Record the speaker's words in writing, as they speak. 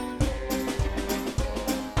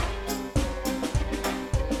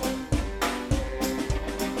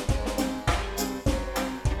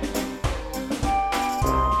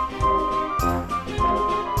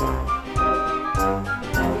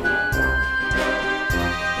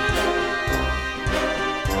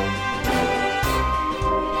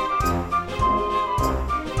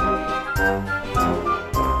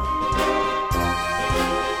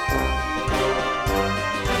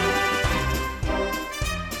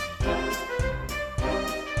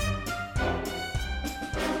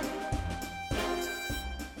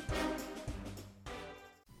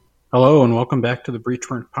Hello, and welcome back to the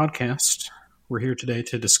Breachburn podcast. We're here today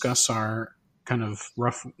to discuss our kind of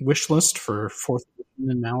rough wish list for fourth edition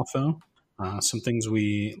in Malifaux. Some things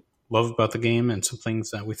we love about the game, and some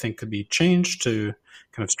things that we think could be changed to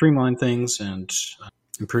kind of streamline things and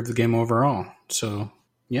improve the game overall. So,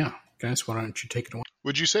 yeah, guys, why don't you take it away?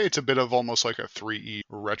 Would you say it's a bit of almost like a 3E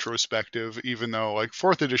retrospective, even though like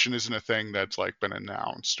 4th edition isn't a thing that's like been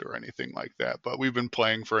announced or anything like that, but we've been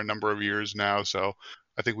playing for a number of years now, so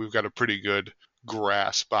I think we've got a pretty good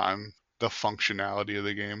grasp on the functionality of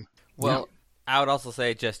the game. Well, I would also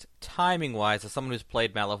say just timing-wise, as someone who's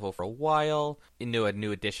played Malifaux for a while, a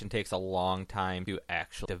new edition takes a long time to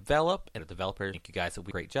actually develop, and the developers think you guys will do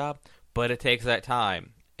a great job, but it takes that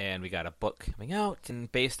time. And we got a book coming out,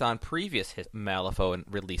 and based on previous Malifaux and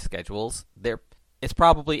release schedules, it's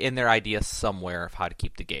probably in their idea somewhere of how to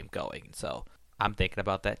keep the game going. So I'm thinking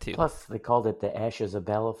about that too. Plus, they called it the Ashes of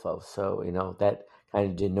Malifaux, so that kind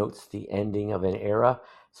of denotes the ending of an era.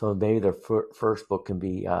 So maybe their first book can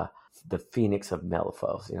be the Phoenix of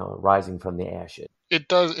Malifaux, rising from the ashes. It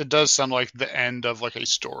does sound like the end of like a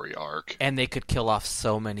story arc. And they could kill off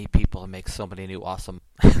so many people and make so many new awesome.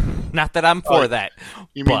 Not that I'm for that.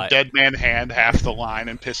 You mean Dead Man Hand half the line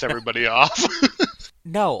and piss everybody off?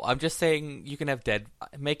 No, I'm just saying you can have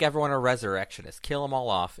make everyone a resurrectionist, kill them all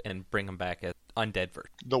off, and bring them back as undead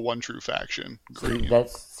version. The one true faction.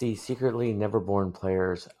 Secretly Neverborn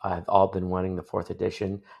players have all been wanting the 4th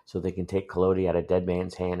edition so they can take Collodi out of Dead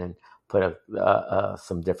Man's Hand and put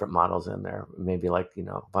some different models in there. Maybe like,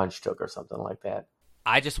 Bunchtook or something like that.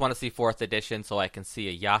 I just want to see 4th edition so I can see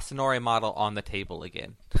a Yasunori model on the table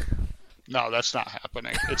again. No, that's not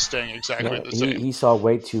happening. It's staying exactly the same. He saw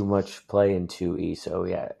way too much play in 2E, so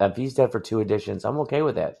yeah. If he's dead for 2 editions, I'm okay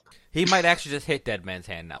with that. He might actually just hit Dead Man's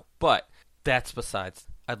Hand now, but that's besides.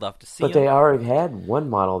 I'd love to see But him. they already had one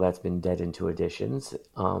model that's been dead in 2 editions,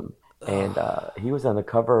 and he was on the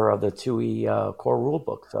cover of the 2E core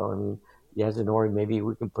rulebook. So, I mean, Yasunori, maybe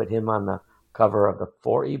we can put him on the cover of the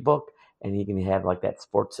 4E book, and he can have like that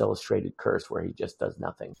Sports Illustrated curse where he just does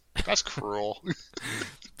nothing. That's cruel.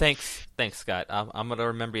 Thanks, Scott. I'm gonna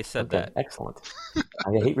remember you said that. Excellent.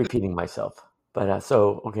 I hate repeating myself, but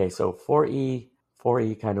so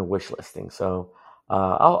 4E kind of wish listing. So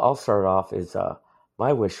I'll start off.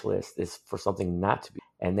 My wish list is for something not to be,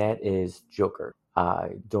 and that is Joker. I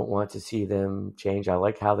don't want to see them change. I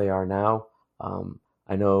like how they are now.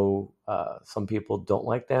 I know some people don't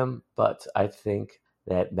like them, but I think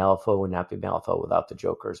that Malifaux would not be Malifaux without the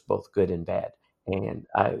Jokers, both good and bad. And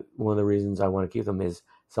one of the reasons I want to keep them is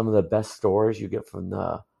some of the best stories you get from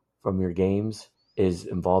your games is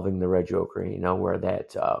involving the Red Joker. Where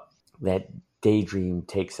that Daydream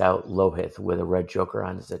takes out Lohith with a Red Joker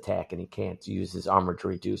on his attack, and he can't use his armor to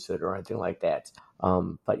reduce it or anything like that.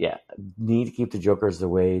 But yeah, need to keep the Jokers the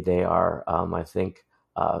way they are. I think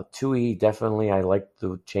 2E, definitely, I like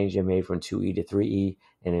the change they made from 2E to 3E.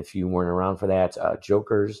 And if you weren't around for that,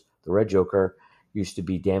 Jokers, the Red Joker, used to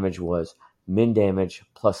be damage was min damage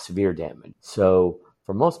plus severe damage. So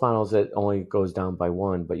for most models, it only goes down by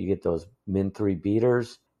 1, but you get those min 3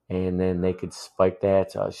 beaters, and then they could spike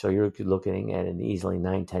that. So you're looking at an easily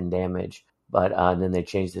 9-10 damage. But then they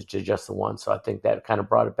changed it to just the 1. So I think that kind of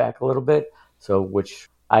brought it back a little bit. So which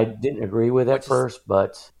I didn't agree with at first,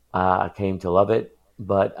 but I came to love it.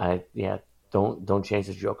 But don't change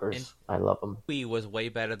the Jokers. I love them. Was way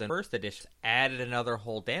better than first edition. Added another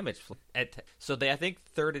whole damage. So I think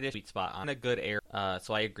third edition sweet spot on a good air.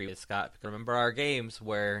 So I agree with Scott. Remember our games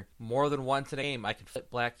where more than once in a game I could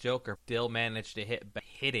flip Black Joker, still manage to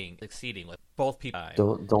succeeding with both people.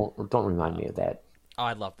 Don't remind me of that. Oh,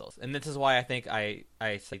 I love those, and this is why I think I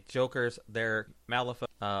say Jokers. They're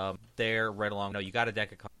Malifaux. They're right along. No, you got a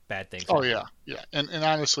deck of bad things. Oh yeah, and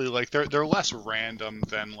honestly, like they're less random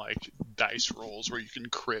than like dice rolls where you can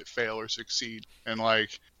crit, fail, or succeed. And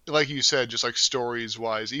like you said, just like stories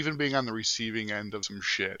wise, even being on the receiving end of some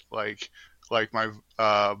shit, like my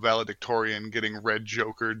valedictorian getting Red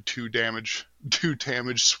Jokered 2 damage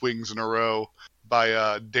swings in a row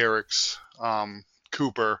by Derek's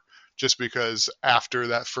Cooper. Just because after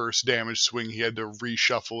that first damage swing, he had to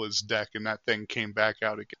reshuffle his deck, and that thing came back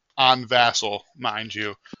out again. On Vassal, mind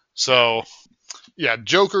you. So, yeah,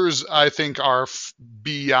 Jokers, I think, are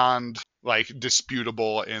beyond, like,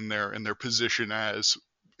 disputable in their position as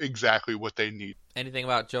exactly what they need. Anything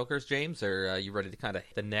about Jokers, James, or are you ready to kind of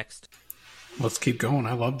hit the next? Let's keep going.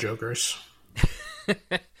 I love Jokers.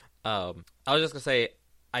 I was just going to say,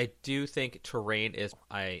 I do think terrain is...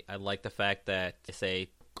 I like the fact that it's a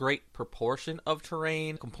great proportion of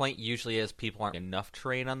terrain. Complaint usually is people aren't enough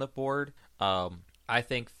terrain on the board. I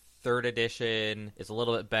think Third edition is a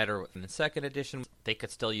little bit better than the second edition. They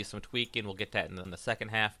could still use some tweaking. We'll get that in the second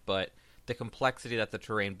half, but the complexity that the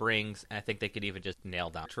terrain brings, I think they could even just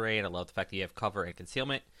nail down terrain. I love the fact that you have cover and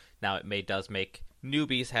concealment. Now, it does make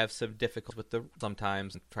newbies have some difficulty with the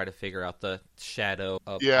sometimes and try to figure out the shadow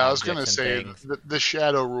of Yeah, I was going to objects and say things. the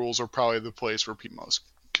shadow rules are probably the place where people most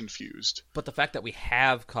confused. But the fact that we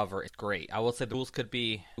have cover is great. I will say the rules could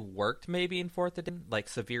be worked maybe in 4th edition, like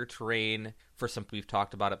severe terrain for some. We've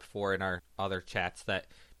talked about it before in our other chats that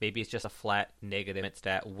maybe it's just a flat negative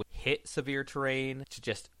stat would hit severe terrain to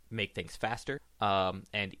just make things faster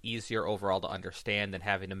and easier overall to understand than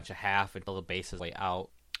having to match a half until the base is way out.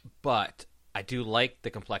 But I do like the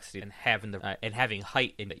complexity and having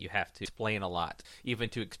height in that you have to explain a lot, even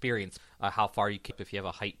to experience how far you keep if you have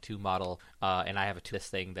a height 2 model, and I have this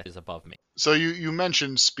thing that is above me. So you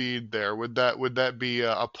mentioned speed there. Would that be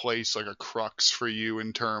a place like a crux for you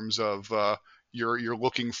in terms of you're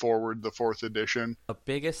looking forward the 4th edition? The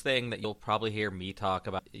biggest thing that you'll probably hear me talk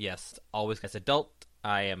about, yes, always as adult,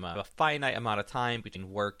 I am a finite amount of time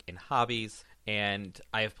between work and hobbies. And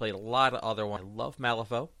I have played a lot of other ones. I love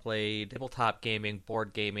Malifaux, played tabletop gaming,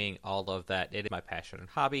 board gaming, all of that. It is my passion and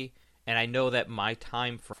hobby. And I know that my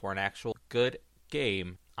time for an actual good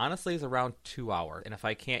game, honestly, is around 2 hours. And if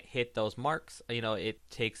I can't hit those marks, it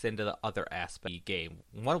takes into the other aspect of the game.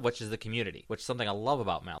 One of which is the community, which is something I love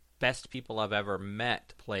about Malifaux. Best people I've ever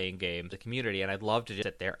met playing games, the community. And I'd love to just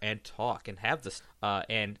sit there and talk and have this,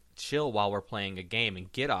 and chill while we're playing a game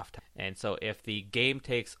and get off time. And so if the game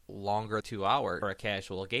takes longer than 2 hours for a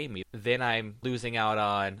casual game, then I'm losing out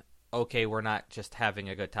on, okay, we're not just having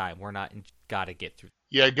a good time. We're not gotta get through.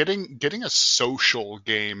 Yeah, getting a social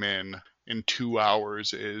game in 2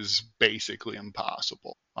 hours is basically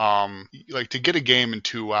impossible. Like to get a game in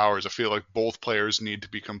 2 hours, I feel like both players need to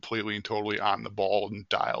be completely and totally on the ball and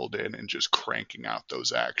dialed in and just cranking out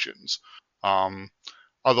those actions.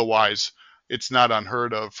 Otherwise, it's not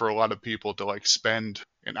unheard of for a lot of people to like spend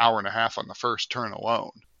an hour and a half on the first turn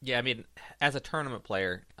alone. Yeah, I mean, as a tournament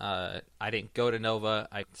player, I didn't go to Nova.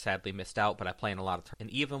 I sadly missed out, but I play in a lot of and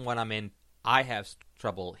even when I'm in, I have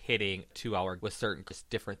trouble hitting 2 hour with certain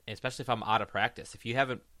different, especially if I'm out of practice. If you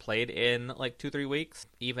haven't played in like 2-3 weeks,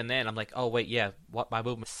 even then I'm like, oh wait, yeah, what my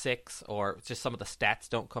movement 6, or just some of the stats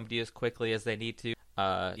don't come to you as quickly as they need to.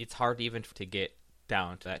 It's hard even to get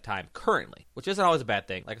down to that time currently, which isn't always a bad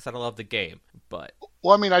thing. Like I said, I love the game, but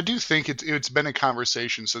well, I mean, I do think it's been a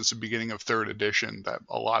conversation since the beginning of 3rd edition that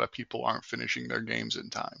a lot of people aren't finishing their games in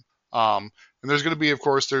time. And there's going to be, of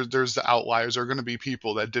course, there's the outliers. There are going to be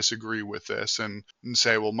people that disagree with this and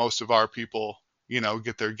say, well, most of our people,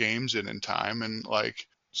 get their games in time. And like,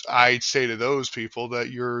 I'd say to those people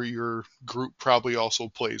that your group probably also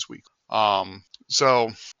plays weekly.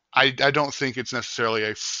 So I don't think it's necessarily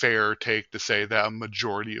a fair take to say that a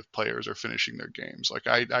majority of players are finishing their games. Like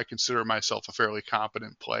I consider myself a fairly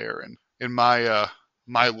competent player, and in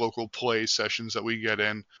my local play sessions that we get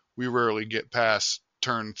in, we rarely get past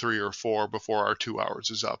turn 3 or 4 before our 2 hours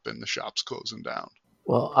is up and the shop's closing down.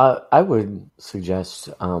 Well, I would suggest,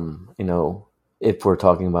 if we're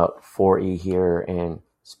talking about 4E here and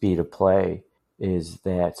speed of play, is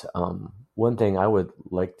that one thing I would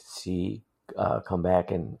like to see come back,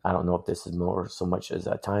 and I don't know if this is more so much as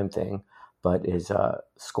a time thing, but is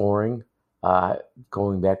scoring,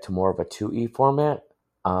 going back to more of a 2E format,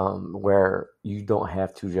 where you don't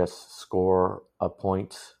have to just score a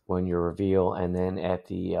point when you reveal and then at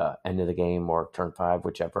the end of the game or turn 5,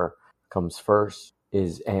 whichever comes first,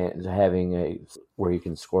 and having a where you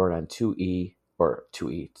can score it on 2E or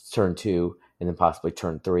 2E turn 2 and then possibly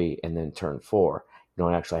turn 3 and then turn 4. You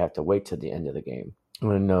don't actually have to wait till the end of the game. I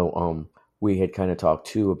want to know, we had kind of talked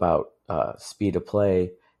too about speed of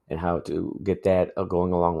play and how to get that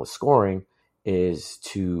going along with scoring is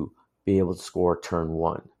to be able to score turn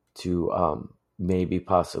 1 to maybe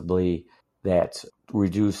possibly that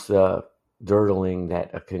reduce the dirtling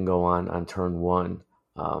that can go on turn 1.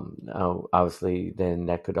 Now, obviously, then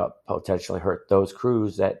that could potentially hurt those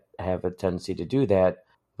crews that have a tendency to do that,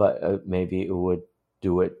 but maybe it would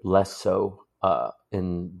do it less so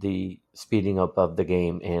in the speeding up of the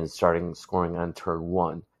game and starting scoring on turn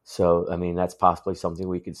 1. So, I mean, that's possibly something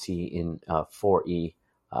we could see in 4E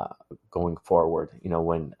going forward,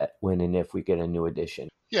 when and if we get a new edition.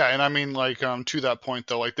 Yeah, and I mean, like, to that point,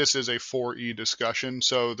 though, like, this is a 4E discussion,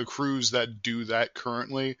 so the crews that do that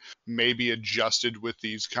currently may be adjusted with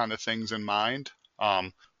these kind of things in mind.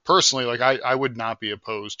 Personally, like, I would not be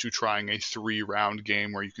opposed to trying a 3-round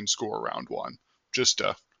game where you can score round 1.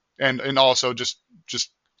 And also just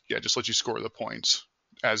let you score the points.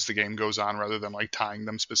 as the game goes on, rather than like tying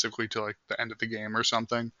them specifically to like the end of the game or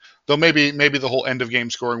something. Though maybe the whole end of game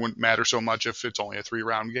scoring wouldn't matter so much if it's only a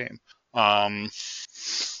 3-round game.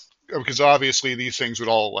 Because obviously these things would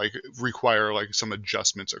all like require like some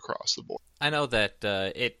adjustments across the board. I know that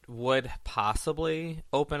it would possibly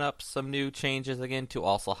open up some new changes again to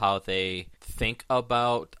also how they think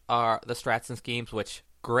about the strats and schemes, which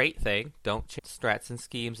great thing. Don't change strats and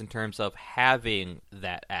schemes in terms of having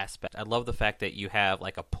that aspect. I love the fact that you have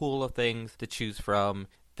like a pool of things to choose from.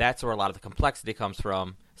 That's where a lot of the complexity comes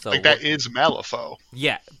from. So like that is Malifaux.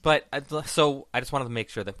 Yeah, but so I just wanted to make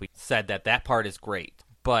sure that we said that part is great.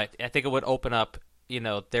 But I think it would open up,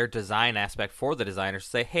 their design aspect for the designers to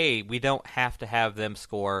say, hey, we don't have to have them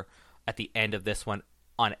score at the end of this one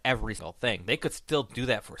on every single thing. They could still do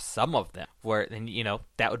that for some of them, where then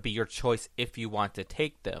that would be your choice if you want to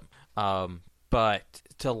take them. But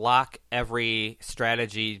to lock every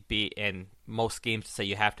strategy in most games to say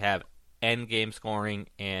you have to have end game scoring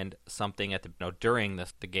and something at the during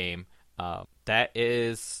the game,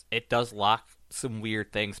 it does lock some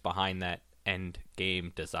weird things behind that end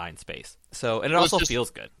game design space. So, and it also feels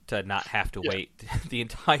good to not have to wait the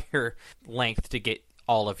entire length to get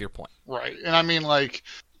all of your points. Right. And I mean, like,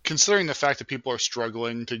 considering the fact that people are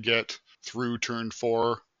struggling to get through turn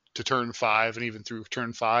 4 to turn 5 and even through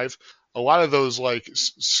turn 5, a lot of those like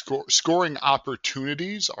scoring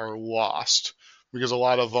opportunities are lost, because a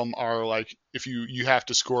lot of them are like if you have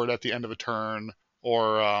to score it at the end of a turn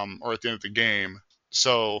or at the end of the game.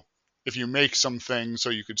 So if you make some things so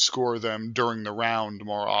you could score them during the round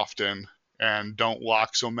more often and don't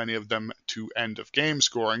lock so many of them to end of game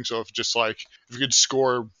scoring. So if you could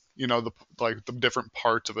score, the different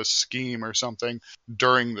parts of a scheme or something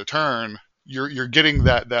during the turn, you're getting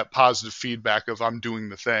that positive feedback of I'm doing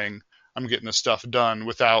the thing, I'm getting the stuff done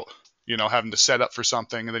without, having to set up for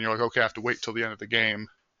something. And then you're like, okay, I have to wait till the end of the game,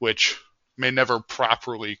 which may never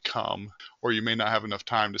properly come, or you may not have enough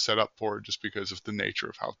time to set up for it just because of the nature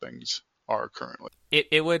of how things are currently.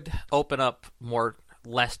 It would open up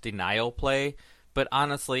less denial play, but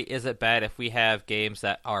honestly, is it bad if we have games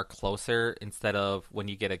that are closer instead of when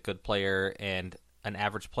you get a good player and an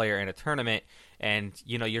average player in a tournament and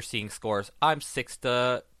you're seeing scores, I'm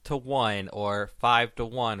 6-1 or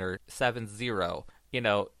 5-1 or 7-0.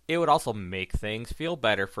 It would also make things feel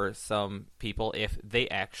better for some people if they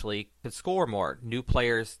actually could score more. New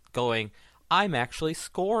players going, I'm actually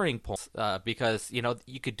scoring points because,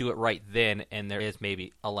 you could do it right then, and there is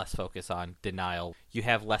maybe a less focus on denial. You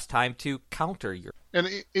have less time to counter your... And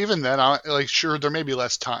even then, sure, there may be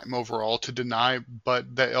less time overall to deny,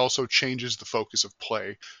 but that also changes the focus of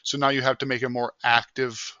play. So now you have to make a more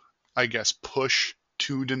active, I guess, push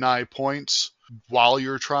to deny points while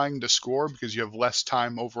you're trying to score, because you have less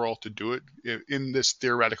time overall to do it in this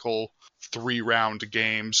theoretical 3-round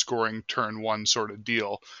game scoring turn 1 sort of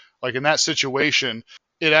deal. Like in that situation,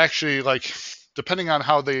 it actually, like, depending on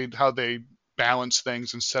how they balance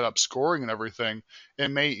things and set up scoring and everything, it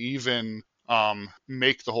may even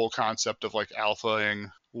make the whole concept of like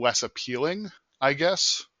alphaing less appealing, I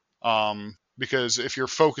guess. Because if you're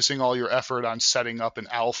focusing all your effort on setting up an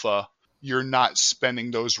alpha, you're not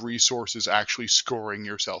spending those resources actually scoring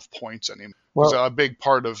yourself points anymore. So a big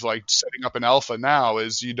part of like setting up an alpha now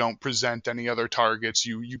is you don't present any other targets.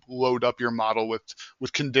 You load up your model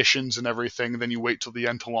with conditions and everything, and then you wait till the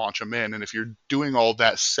end to launch them in. And if you're doing all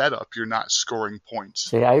that setup, you're not scoring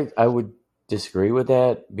points. See, I would disagree with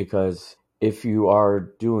that, because if you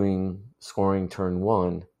are doing scoring turn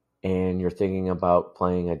 1 and you're thinking about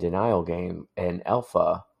playing a denial game, an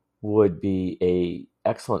alpha would be a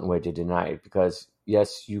excellent way to deny it, because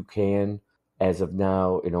yes, you can, as of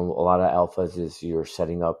now, a lot of alphas is you're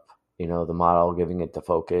setting up, the model, giving it the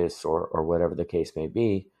focus or whatever the case may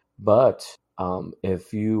be. But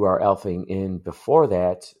if you are alphaing in before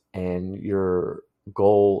that and your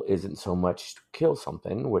goal isn't so much to kill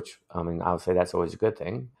something, which, obviously that's always a good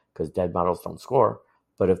thing because dead models don't score.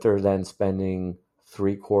 But if they're then spending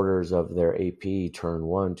 3/4 of their AP turn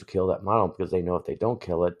 1 to kill that model because they know if they don't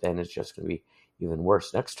kill it, then it's just going to be even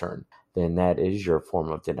worse next turn, then that is your form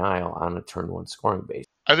of denial on a turn 1 scoring base.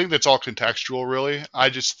 I think that's all contextual, really. I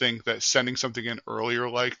just think that sending something in earlier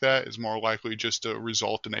like that is more likely just to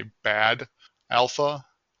result in a bad alpha,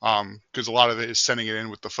 because a lot of it is sending it in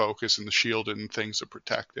with the focus and the shield and things to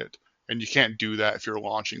protect it. And you can't do that if you're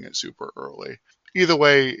launching it super early. Either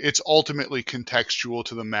way, it's ultimately contextual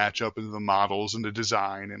to the matchup and the models and the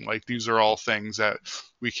design. And like these are all things that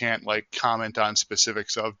we can't like comment on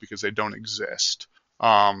specifics of because they don't exist.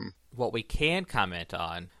 What we can comment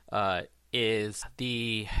on is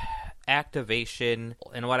the activation.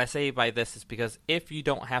 And what I say by this is because if you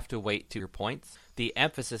don't have to wait to your points, the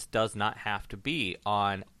emphasis does not have to be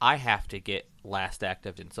on I have to get last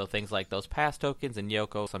activation. So things like those pass tokens and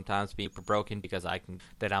Yoko sometimes be broken because I'm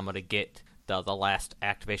going to get the last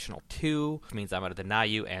activation 2, which means I'm going to deny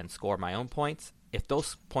you and score my own points. If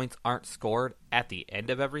those points aren't scored at the end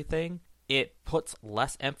of everything, it puts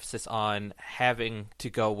less emphasis on having to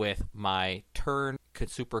go with my turn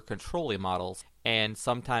super controlling models, and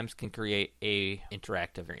sometimes can create a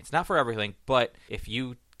interactive variance. Not for everything, but if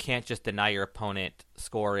you can't just deny your opponent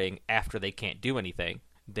scoring after they can't do anything,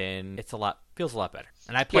 then feels a lot better.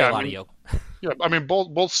 And I play a lot of Yoko. Yeah, I mean,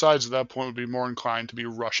 both sides at that point would be more inclined to be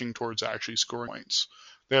rushing towards actually scoring points.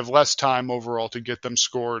 They have less time overall to get them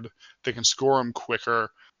scored. They can score them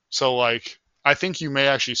quicker. So, like, I think you may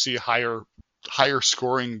actually see higher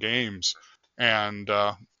scoring games and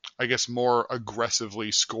I guess more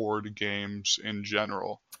aggressively scored games in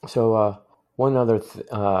general. So one other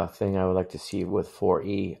thing I would like to see with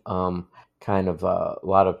 4E, kind of a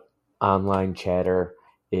lot of online chatter,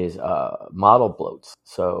 is model bloats.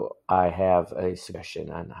 So I have a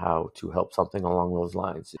suggestion on how to help something along those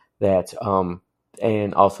lines. That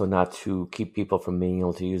and also not to keep people from being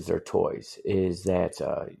able to use their toys, is that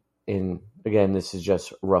again, this is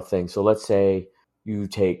just a rough thing. So let's say you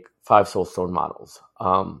take 5 Soulstone models.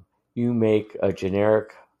 You make a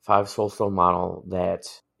generic 5 Soulstone model that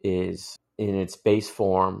is in its base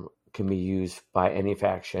form, can be used by any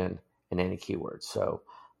faction and any keyword. So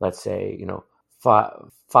let's say,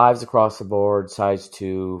 5s across the board, size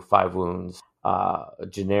 2, 5 wounds, a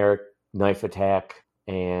generic knife attack,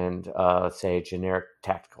 and let's say a generic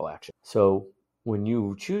tactical action. So when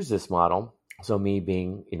you choose this model, so me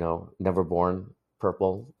being, Neverborn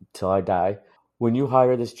purple till I die, when you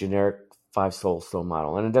hire this generic 5 Soulstone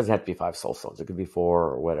model, and it doesn't have to be 5 Soulstones, it could be 4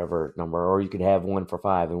 or whatever number, or you could have 1 for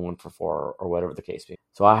 5 and 1 for 4 or whatever the case be.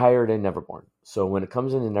 So I hired in Neverborn. So when it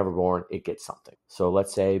comes into Neverborn, it gets something. So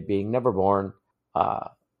let's say being Neverborn,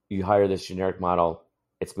 you hire this generic model,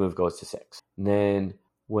 its move goes to 6. And then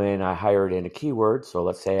when I hire it in a keyword, so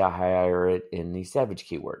let's say I hire it in the Savage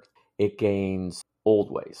keyword, it gains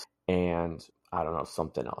Old Ways and I don't know,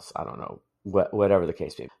 something else. I don't know, whatever the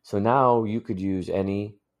case may be. So now you could use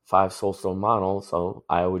any 5 Soulstone model. So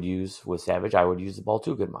I would use, with Savage, I would use the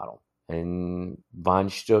Baltugan model. And Von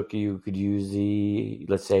Stuck, you could use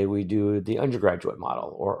let's say we do the undergraduate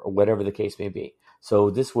model or whatever the case may be. So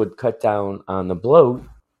this would cut down on the bloat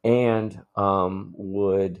and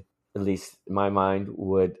would, at least in my mind,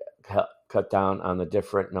 would cut down on the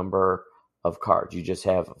different number of cards. You just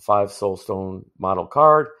have a 5 Soulstone model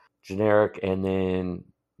card, generic, and then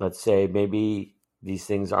let's say maybe these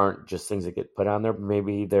things aren't just things that get put on there, but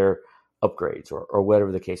maybe they're upgrades or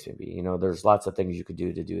whatever the case may be. There's lots of things you could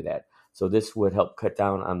do to do that. So this would help cut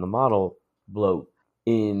down on the model bloat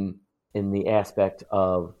in the aspect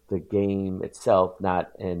of the game itself,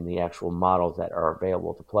 not in the actual models that are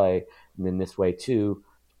available to play. And in this way too,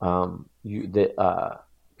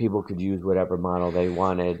 people could use whatever model they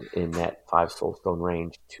wanted in that 5 Soulstone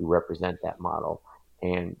range to represent that model.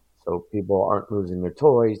 And so people aren't losing their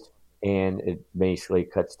toys, and it basically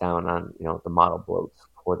cuts down on, the model bloats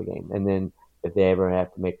for the game. And then if they ever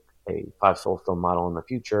have to make a 5 Soulstone model in the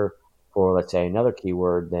future for, let's say, another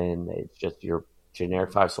keyword, then it's just your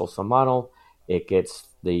generic 5 Soulstone model. It gets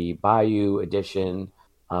the Bayou edition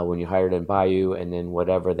when you hire it in Bayou, and then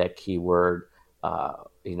whatever that keyword,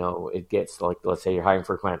 it gets, like, let's say you're hiring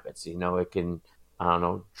for Clampets, it can,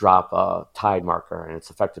 drop a tide marker, and it's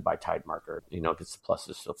affected by tide marker, it gets the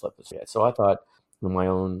pluses to flip it. So I thought in my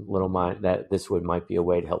own little mind that this might be a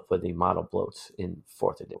way to help with the model bloats in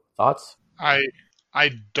 4th edition. Thoughts?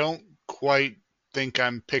 I don't quite think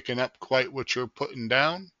I'm picking up quite what you're putting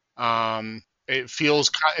down. It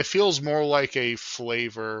feels more like a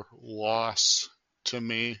flavor loss to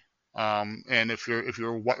me. And if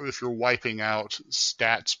you're wiping out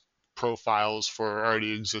stats profiles for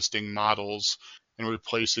already existing models and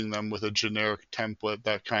replacing them with a generic template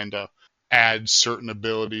that kind of adds certain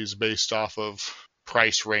abilities based off of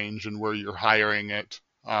price range and where you're hiring it,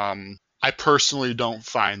 I personally don't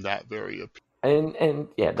find that very appealing. And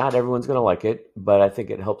yeah, not everyone's going to like it, but I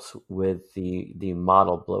think it helps with the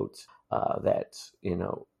model bloats and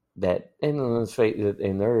let's face it,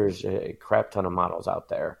 and there's a crap ton of models out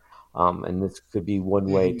there. And this could be one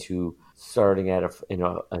way to starting at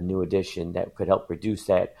a new edition that could help reduce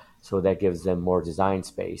that, so that gives them more design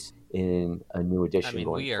space in a new edition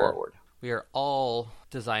forward. We are all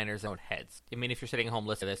designers' own heads. I mean, if you're sitting at home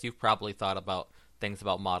listening to this, you've probably thought about things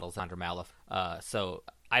about models under Malif. So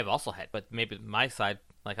I've also had, but maybe my side,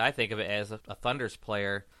 like I think of it as a Thunders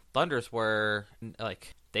player. Thunders were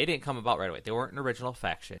like they didn't come about right away. They weren't an original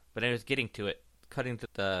faction. But I was getting to it, cutting to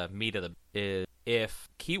the meat of is if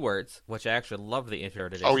keywords, which I actually love the intro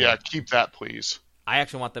edition. Oh yeah, keep that please. I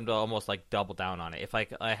actually want them to almost like double down on it. If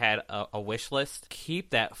I had a wish list,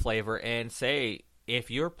 keep that flavor and say,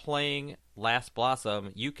 if you're playing Last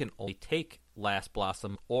Blossom, you can only take Last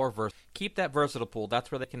Blossom or keep that versatile pool.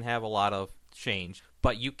 That's where they can have a lot of change,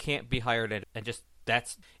 but you can't be hired at, and just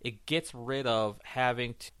it gets rid of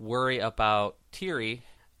having to worry about Tiri,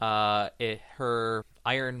 her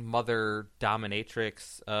Iron Mother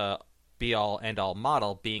dominatrix, be all end all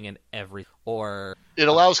model being in every, or it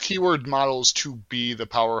allows keyword models to be the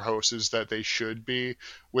powerhouses that they should be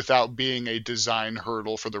without being a design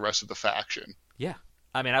hurdle for the rest of the faction. Yeah,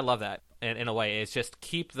 I mean, I love that. In a way, it's just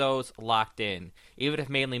keep those locked in, even if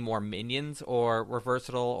mainly more minions or were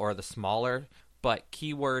versatile or the smaller. But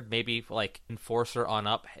keyword, maybe like Enforcer on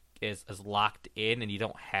up, is locked in, and you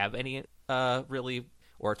don't have any really,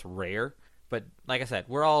 or it's rare. But like I said,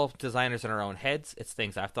 we're all designers in our own heads. It's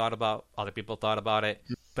things I've thought about, other people thought about it,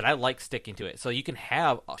 but I like sticking to it. So you can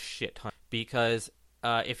have a shit ton, because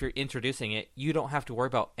if you're introducing it, you don't have to worry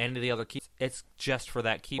about any of the other keys. It's just for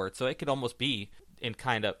that keyword. So it could almost be in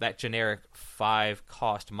kind of that generic 5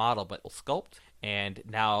 cost model, but sculpt. And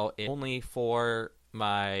now it's only for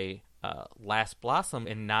my Last Blossom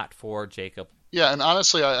and not for Jacob. Yeah, and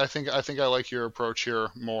honestly, I think I like your approach here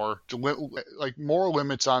more. Like more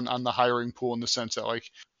limits on the hiring pool, in the sense that like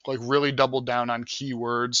really double down on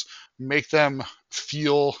keywords, make them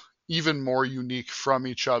feel even more unique from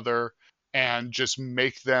each other, and just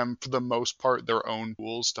make them, for the most part, their own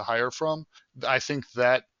pools to hire from. I think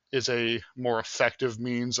that is a more effective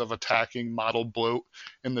means of attacking model bloat,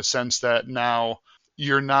 in the sense that now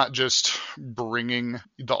you're not just bringing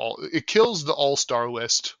it kills the all-star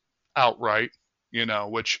list outright,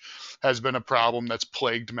 which has been a problem that's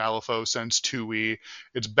plagued Malifaux since 2E.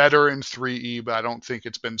 It's better in 3E, but I don't think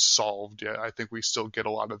it's been solved yet. I think we still get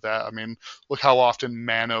a lot of that. I mean, look how often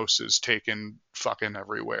Manos is taken fucking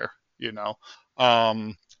everywhere, and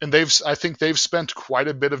I think they've spent quite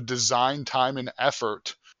a bit of design time and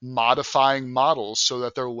effort modifying models so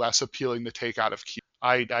that they're less appealing to take out of key.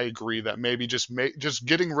 I agree that maybe just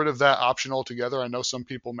getting rid of that option altogether. I know some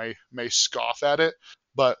people may scoff at it,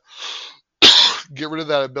 but get rid of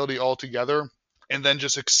that ability altogether, and then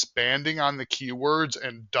just expanding on the keywords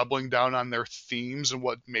and doubling down on their themes and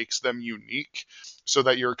what makes them unique, so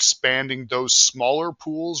that you're expanding those smaller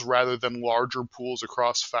pools rather than larger pools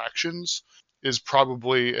across factions, is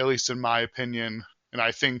probably, at least in my opinion, and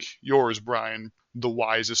I think yours, Brian, the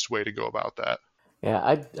wisest way to go about that. Yeah,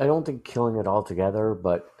 I don't think killing it altogether,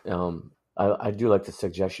 but I do like the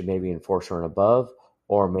suggestion, maybe Enforcer and above,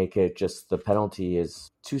 or make it just the penalty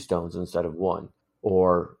is 2 stones instead of 1.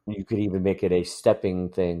 Or you could even make it a stepping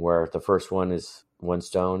thing where the first one is 1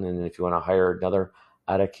 stone, and then if you want to hire another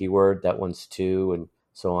out of keyword, that one's 2, and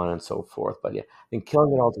so on and so forth. But yeah, I think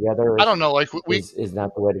killing it altogether I don't know, like is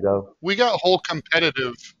not the way to go. We got whole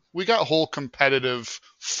competitive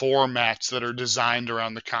formats that are designed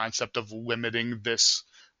around the concept of limiting this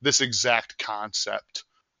exact concept.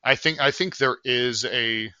 I think there is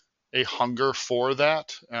a hunger for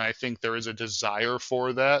that, and I think there is a desire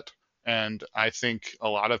for that, and I think a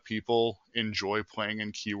lot of people enjoy playing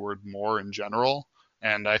in keyword more in general.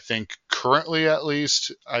 And I think currently, at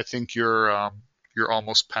least, I think you're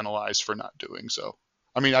almost penalized for not doing so.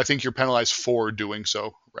 I mean, I think you're penalized for doing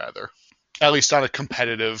so, rather. At least on a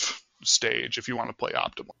competitive stage, if you want to play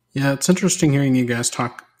optimal. Yeah, it's interesting hearing you guys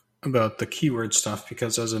talk about the keyword stuff,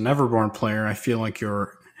 because as a Neverborn player, I feel like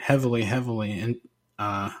you're heavily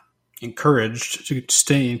encouraged to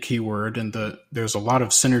stay in keyword, and there's a lot of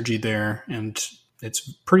synergy there, and it's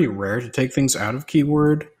pretty rare to take things out of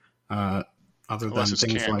keyword, other Unless than it's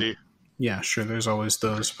things candy. like, yeah, sure, there's always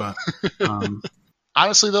those, but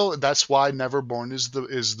honestly, though, that's why Neverborn is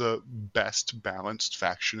the best balanced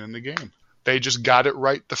faction in the game. They just got it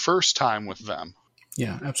right the first time with them.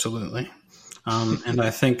 Yeah, absolutely. And I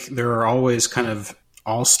think there are always kind of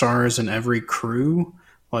all-stars in every crew.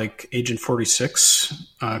 Like Agent 46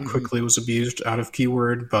 quickly was abused out of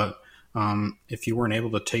keyword, but if you weren't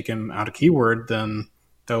able to take him out of keyword, then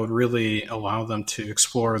that would really allow them to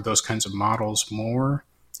explore those kinds of models more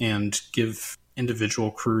and give individual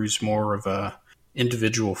crews more of a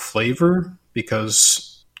individual flavor,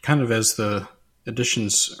 because kind of as the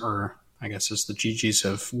editions, or I guess as the GGs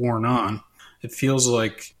have worn on, it feels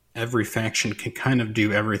like every faction can kind of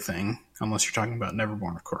do everything, unless you're talking about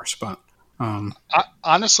Neverborn, of course. But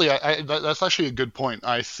honestly, that's actually a good point.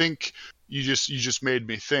 I think you just made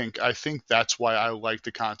me think. I think that's why I like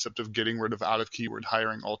the concept of getting rid of out of keyword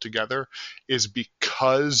hiring altogether, is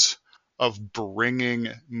because of bringing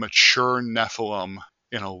mature Nephilim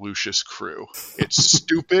in a Lucius crew. It's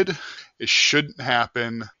stupid. It shouldn't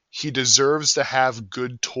happen. He deserves to have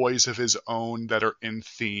good toys of his own that are in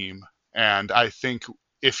theme. And I think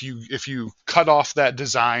if you cut off that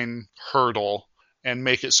design hurdle and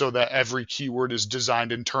make it so that every keyword is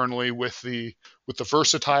designed internally with the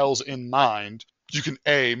versatiles in mind, you can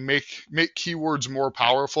make keywords more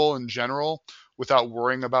powerful in general without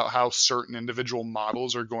worrying about how certain individual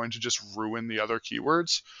models are going to just ruin the other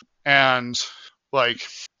keywords. And like,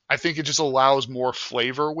 I think it just allows more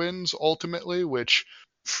flavor wins ultimately, which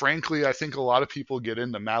frankly, I think a lot of people get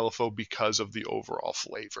into Malifaux because of the overall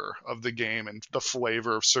flavor of the game and the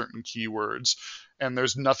flavor of certain keywords. And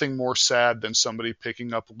there's nothing more sad than somebody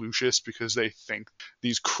picking up Lucius because they think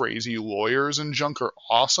these crazy lawyers and junk are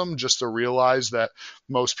awesome, just to realize that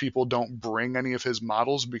most people don't bring any of his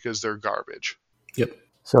models because they're garbage. Yep.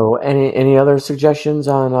 So, any other suggestions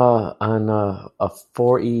on a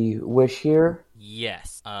 4E wish here?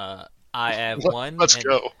 Yes. I have one. Let's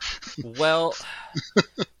go. Well,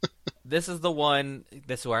 this is the one.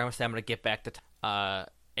 This is where I'm going to get back to.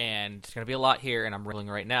 And it's going to be a lot here, and I'm rolling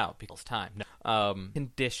right now because it's time.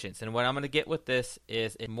 Conditions. And what I'm going to get with this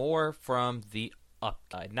is more from the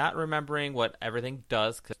upside. Not remembering what everything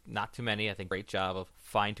does, because not too many. I think great job of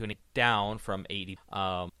fine-tuning down from 80.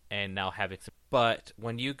 And now having some. But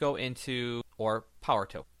when you go into, or power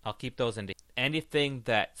token, I'll keep those into anything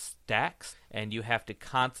that stacks, and you have to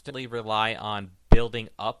constantly rely on building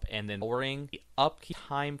up and then lowering the upkeep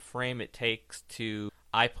time frame it takes to.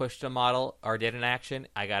 I pushed a model or did an action,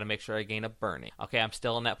 I got to make sure I gain a burning. Okay, I'm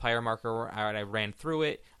still in that pyre marker where I ran through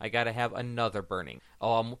it, I got to have another burning.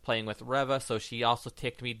 Oh, I'm playing with Reva, so she also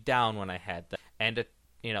ticked me down when I had that. And,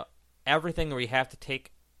 everything where you have to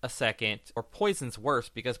take a second, or poison's worse,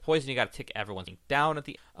 because poison you got to tick everyone down at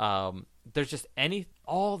the, there's just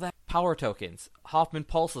all that power tokens, Hoffman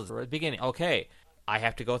pulses at the beginning. Okay, I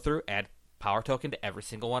have to go through, add power token to every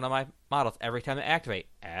single one of my models. Every time I activate,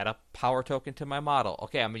 add a power token to my model.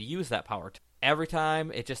 Okay, I'm going to use that power token. Every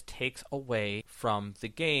time, it just takes away from the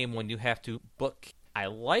game when you have to book. I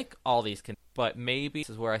like all these, but maybe this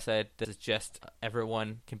is where I said this is just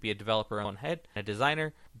everyone can be a developer in their own head, a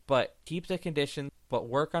designer, but keep the condition, but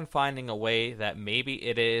work on finding a way that maybe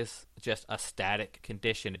it is just a static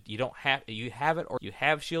condition. You have it, or you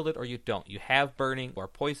have shielded, or you don't. You have burning or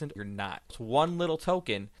poisoned, or you're not. It's one little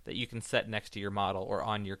token that you can set next to your model or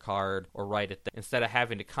on your card or write it there, instead of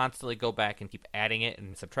having to constantly go back and keep adding it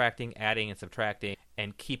and subtracting, adding and subtracting,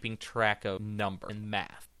 and keeping track of number and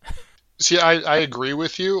math. See, I agree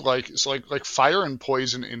with you. Like, it's like fire and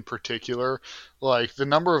poison in particular. Like the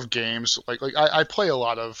number of games. Like I play a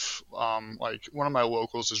lot of. Like one of my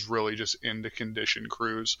locals is really just into condition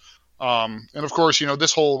crews. And of course,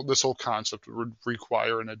 this whole concept would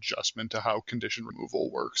require an adjustment to how condition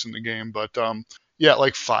removal works in the game. But yeah,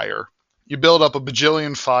 like fire. You build up a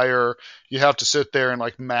bajillion fire. You have to sit there and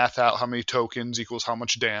like math out how many tokens equals how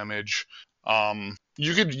much damage.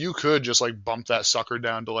 You could just like bump that sucker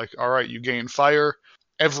down to like, all right, you gain fire.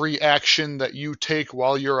 Every action that you take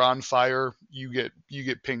while you're on fire, you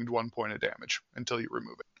get pinged 1 point of damage until you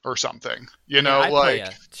remove it or something. I play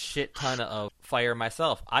a shit ton of fire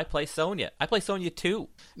myself. I play Sonya. I play Sonya too,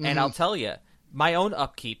 and I'll tell you, my own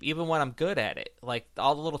upkeep, even when I'm good at it, like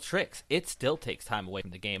all the little tricks, it still takes time away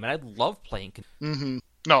from the game, and I love playing.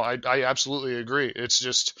 No, I absolutely agree. It's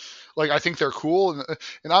just like I think they're cool,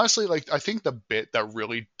 and honestly, like I think the bit that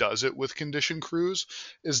really does it with condition crews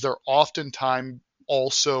is they're oftentimes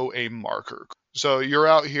also a marker. So you're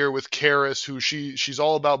out here with Karis, who she's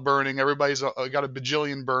all about burning. Everybody's got a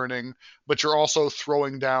bajillion burning, but you're also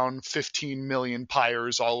throwing down 15 million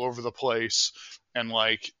pyres all over the place, and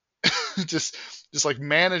like just like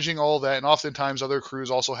managing all that. And oftentimes other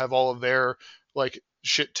crews also have all of their like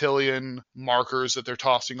shittillion markers that they're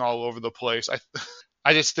tossing all over the place.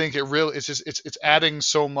 I just think it's adding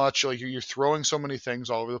so much. Like you're throwing so many things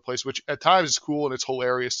all over the place, which at times is cool and it's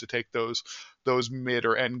hilarious to take those mid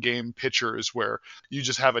or end game pictures where you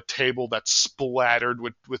just have a table that's splattered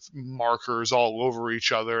with markers all over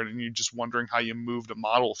each other, and you're just wondering how you moved a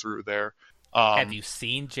model through there. Have you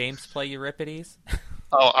seen James play Euripides?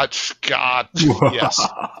 Oh, God, yes.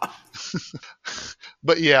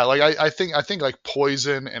 But yeah, like I think like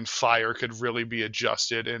poison and fire could really be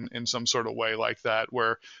adjusted in some sort of way like that,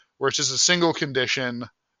 where it's just a single condition,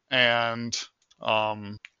 and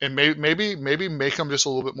maybe make them just a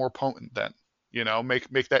little bit more potent then,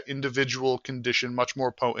 make that individual condition much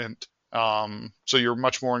more potent, so you're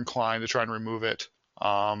much more inclined to try and remove it.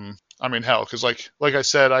 I mean, hell, because like I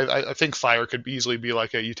said, I think fire could easily be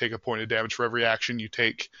like you take a point of damage for every action you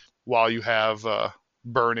take while you have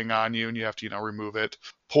burning on you and you have to, remove it.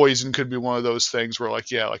 Poison could be one of those things where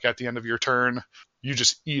like at the end of your turn, you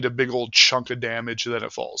just eat a big old chunk of damage, then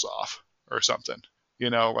it falls off or something.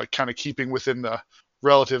 Like kind of keeping within the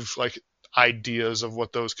relative like ideas of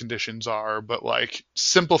what those conditions are, but like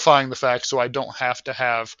simplifying the facts so I don't have to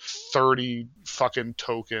have 30 fucking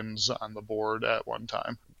tokens on the board at one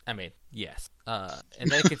time. I mean, yes. And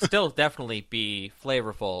they could still definitely be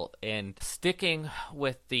flavorful. And sticking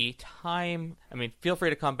with the time, I mean, feel free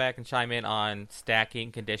to come back and chime in on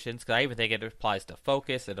stacking conditions, because I even think it applies to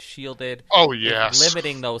focus and shielded. Oh, yes.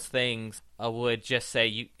 Limiting those things would just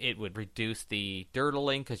say it would reduce the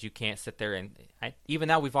dirtling, because you can't sit there and... even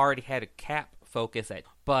now we've already had a cap focus at...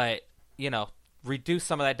 But, reduce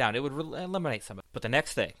some of that down. It would eliminate some of it. But the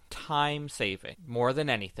next thing, time saving, more than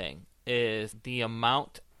anything, is the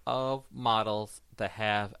amount of models that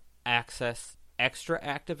have extra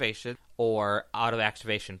activation or out of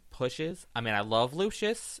activation pushes. I mean, I love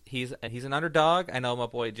Lucius. He's an underdog. I know my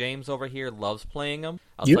boy James over here loves playing him.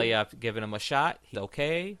 I'll tell you, I've given him a shot. He's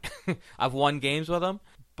okay. I've won games with him.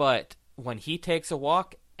 But when he takes a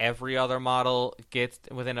walk, every other model gets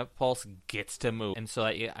within a pulse gets to move. And so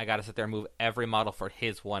I got to sit there and move every model for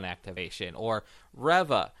his one activation. Or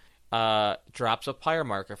Reva drops a pyre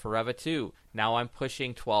marker for Reva 2. Now I'm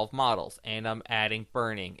pushing 12 models, and I'm adding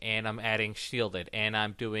burning, and I'm adding shielded, and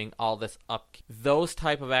I'm doing all this up. Those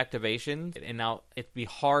type of activations, and now it'd be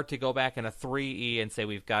hard to go back in a 3E and say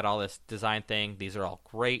we've got all this design thing. These are all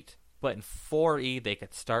great. But in 4E, they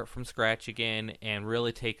could start from scratch again and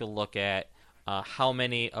really take a look at how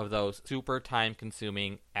many of those super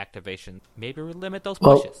time-consuming activations, maybe we limit those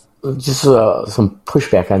pushes. Well, just some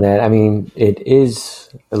pushback on that. I mean, it is,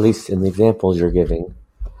 at least in the examples you're giving,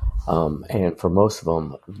 and for most of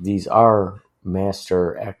them, these are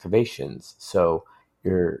master activations. So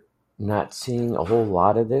you're not seeing a whole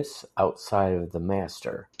lot of this outside of the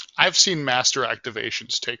master. I've seen master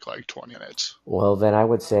activations take like 20 minutes. Well, then I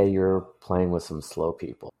would say you're playing with some slow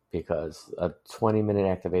people, because a 20-minute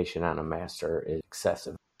activation on a master is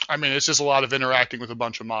excessive. I mean, it's just a lot of interacting with a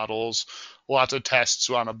bunch of models, lots of tests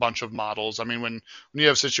on a bunch of models. I mean, when you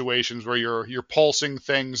have situations where you're pulsing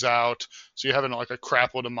things out, so you're having like a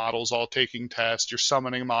crap load of models all taking tests, you're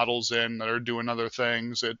summoning models in that are doing other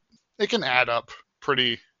things, it can add up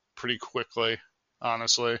pretty quickly,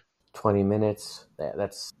 honestly. 20 minutes,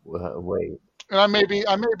 that's way. And I may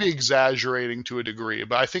be exaggerating to a degree,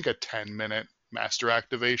 but I think a 10-minute master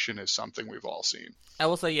activation is something we've all seen. I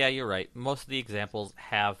will say, yeah, you're right. Most of the examples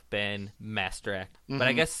have been master act. Mm-hmm. But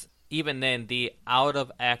I guess even then, the out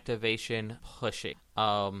of activation pushing.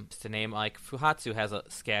 Just to name, like Fuhatsu has a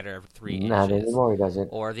scatter of 3 inches. Not anymore, does it?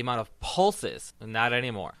 Or the amount of pulses, not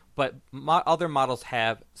anymore. But other models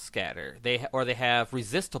have scatter. They have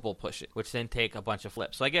resistible pushes, which then take a bunch of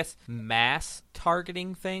flips. So I guess mass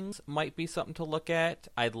targeting things might be something to look at.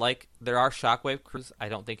 There are shockwave crews. I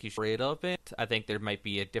don't think you should rate of it. I think there might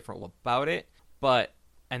be a different one about it.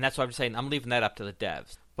 And that's why I'm just saying I'm leaving that up to the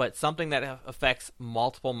devs. But something that affects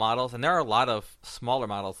multiple models, and there are a lot of smaller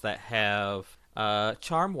models that have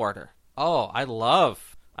Charm Warder. Oh, I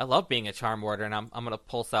love being a Charm Warder, and I'm going to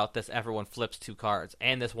pulse out this everyone flips 2 cards,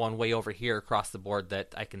 and this one way over here across the board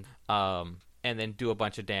that I can, and then do a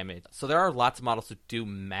bunch of damage. So there are lots of models who do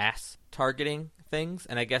mass targeting things,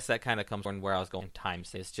 and I guess that kind of comes from where I was going.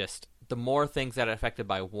 Times is just the more things that are affected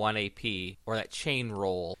by 1 AP, or that chain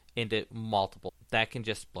roll into multiple, that can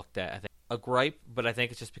just looked at, I think, a gripe, but I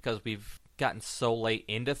think it's just because we've gotten so late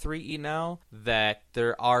into 3E now that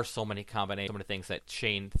there are so many combinations, so many things that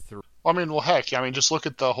chain through. I mean, well, heck, just look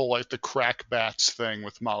at the whole, like, the crack bats thing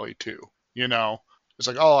with Molly 2, It's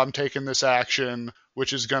like, oh, I'm taking this action,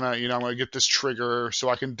 which is gonna, I'm gonna get this trigger so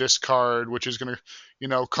I can discard, which is gonna,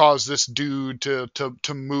 cause this dude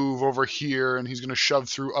to move over here, and he's gonna shove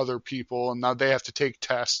through other people, and now they have to take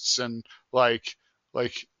tests, and,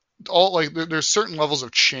 there's certain levels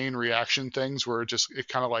of chain reaction things where it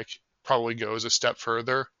kind of, like, probably goes a step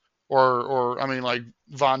further. Or like,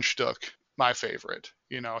 Von Stuck, my favorite.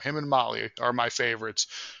 Him and Molly are my favorites.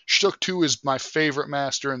 Stuck 2 is my favorite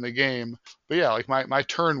master in the game. But yeah, like my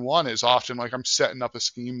turn 1 is often like I'm setting up a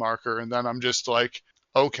scheme marker, and then I'm just like,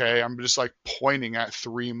 okay, I'm just like pointing at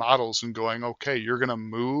 3 models and going, okay, you're going to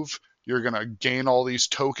move, you're going to gain all these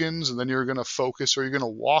tokens, and then you're going to focus or you're going to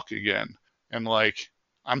walk again. And like,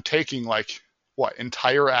 I'm taking like,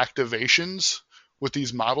 entire activations with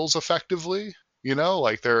these models effectively.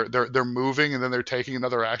 Like they're moving and then they're taking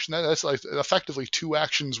another action. That's like effectively 2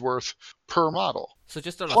 actions worth per model. So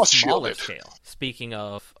just on a Plus smaller shielded. scale, speaking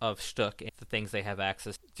of Shtuk and the things they have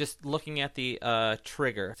access, just looking at the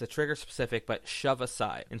trigger, it's a trigger specific, but shove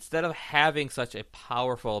aside. Instead of having such a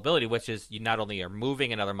powerful ability, which is you not only are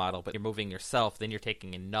moving another model, but you're moving yourself, then you're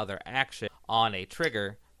taking another action on a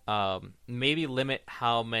trigger. Maybe limit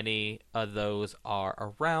how many of those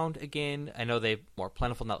are around again. I know they're more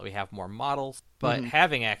plentiful now that we have more models, but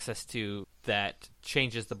having access to that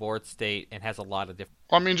changes the board state and has a lot of different.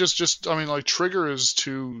 I mean, like triggers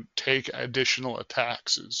to take additional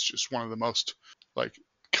attacks is just one of the most like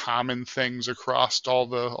common things across all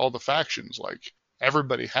the factions. Like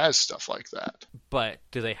everybody has stuff like that. But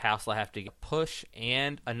do they also have to push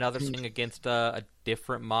and another swing against a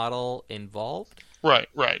different model involved? Right.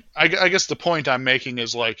 I guess the point I'm making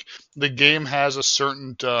is like the game has a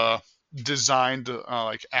certain designed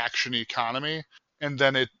like action economy, and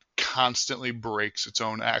then it constantly breaks its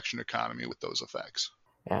own action economy with those effects.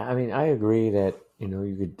 Yeah, I mean, I agree that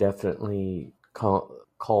you could definitely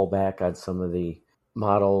call back on some of the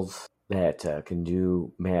models that can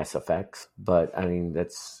do mass effects, but I mean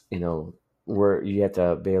that's where you have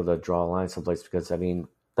to be able to draw a line someplace, because I mean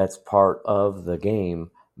that's part of the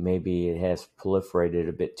game. Maybe it has proliferated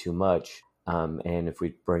a bit too much, and if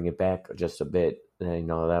we bring it back just a bit, then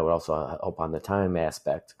that would also help on the time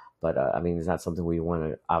aspect. But I mean, it's not something we want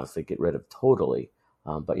to obviously get rid of totally.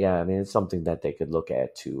 But yeah, I mean, it's something that they could look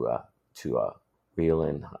at to reel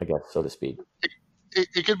in, I guess, so to speak.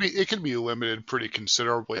 It could be limited pretty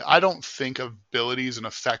considerably. I don't think abilities and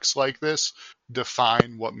effects like this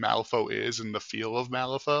define what Malifaux is and the feel of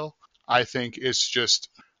Malifaux. I think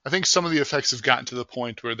some of the effects have gotten to the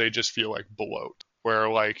point where they just feel like bloat, where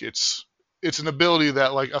like it's an ability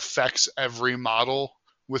that like affects every model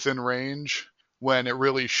within range, when it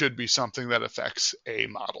really should be something that affects a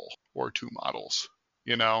model or 2 models,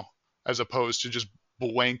 as opposed to just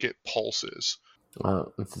blanket pulses.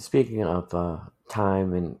 Speaking of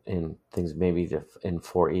time and things, maybe in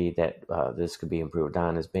 4E that this could be improved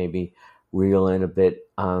on is maybe reel in a bit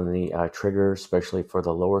on the trigger, especially for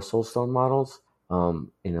the lower Soulstone models.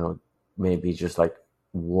 Maybe just like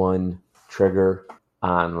one trigger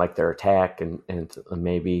on like their attack, and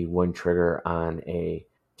maybe one trigger on a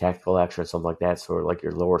tactical action or something like that. So like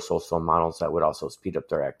your lower Soulstone models, that would also speed up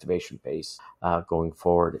their activation pace going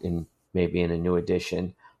forward, maybe in a new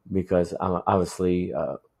edition, because obviously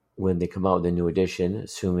when they come out with a new edition,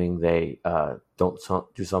 assuming they don't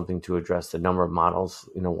do something to address the number of models,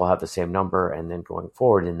 we'll have the same number, and then going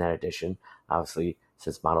forward in that edition, obviously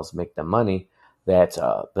since models make them money, that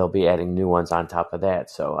they'll be adding new ones on top of that.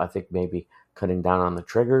 So I think maybe cutting down on the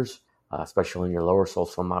triggers, especially in your lower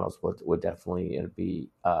Soulstone models, would definitely be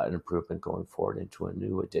an improvement going forward into a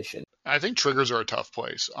new edition. I think triggers are a tough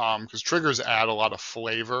place because triggers add a lot of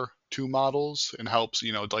flavor to models and helps,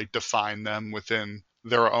 like define them within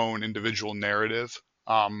their own individual narrative.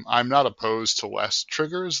 I'm not opposed to less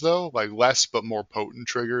triggers though, like less but more potent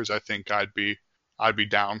triggers. I think I'd be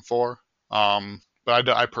down for. But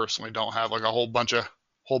I personally don't have like a whole bunch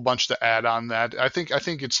to add on that. I think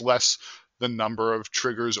it's less the number of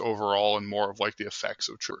triggers overall and more of like the effects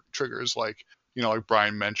of triggers. Like like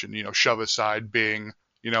Brian mentioned, shove aside being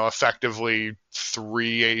effectively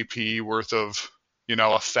 3 AP worth of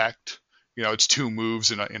effect. It's 2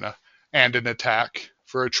 moves and an attack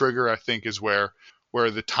for a trigger. I think is where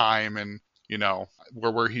the time and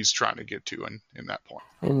where he's trying to get to in that point.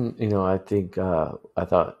 And I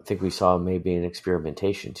think we saw maybe an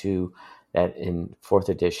experimentation too, that in 4th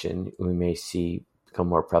edition we may see become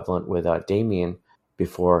more prevalent with Damien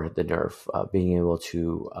before the nerf, being able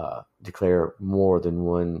to declare more than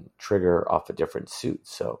one trigger off a different suit.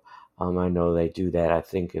 So I know they do that. I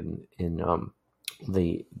think in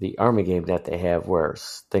the army game that they have, where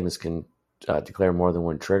things can declare more than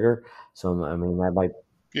one trigger. So I mean that might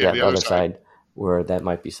the other side where that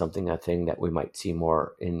might be something, a thing that we might see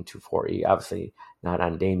more into 4E. Obviously not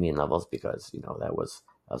on Damien levels, because that was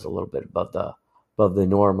a little bit above the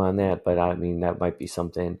norm on that. But I mean that might be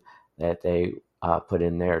something that they put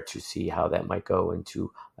in there to see how that might go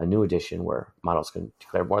into a new edition where models can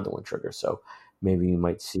declare more than one trigger. So maybe you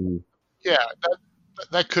might see. Yeah,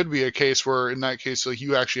 that could be a case where in that case, like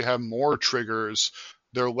you actually have more triggers.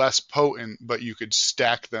 They're less potent, but you could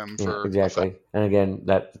stack them for exactly. effect. And again,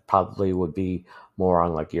 that probably would be more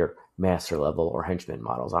on like your master level or henchman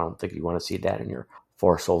models. I don't think you want to see that in your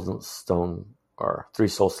 4 Soulstone or 3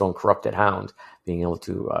 Soulstone corrupted hound being able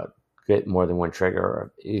to get more than one trigger,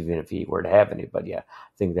 or even if he were to have any. But yeah,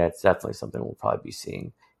 I think that's definitely something we'll probably be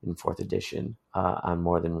seeing in 4th edition on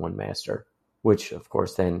more than one master. which of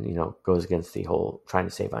course then, goes against the whole trying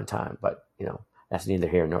to save on time. But, that's neither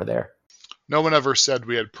here nor there. No one ever said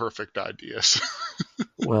we had perfect ideas.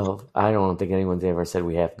 Well, I don't think anyone's ever said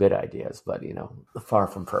we have good ideas, but, far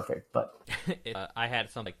from perfect. But I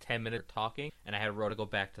had some 10 minutes talking, and I had a row to go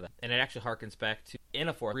back to that. And it actually harkens back to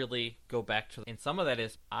Inafor, really go back to, and some of that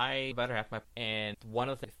is I better have my, and one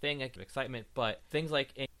of the thing I get excitement, but things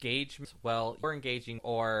like engagement, well, you're engaging,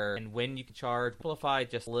 and when you can charge, simplify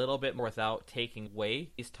just a little bit more without taking away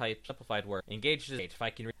these types simplified work. Engage is if I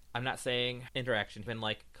can. I'm not saying interaction, been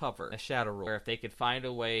like cover, a shadow rule, where if they could find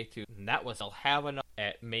a way to, and that was, they'll have enough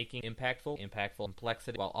at making impactful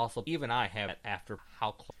complexity, while also even I have it after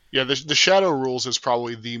how close. Yeah, the shadow rules is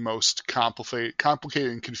probably the most complicated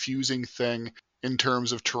and confusing thing in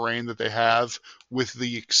terms of terrain that they have, with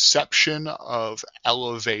the exception of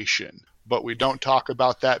elevation. But we don't talk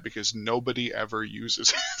about that because nobody ever uses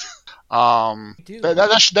it.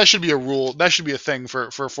 That should be a rule. That should be a thing for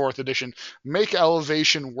 4th edition. Make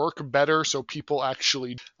elevation work better so people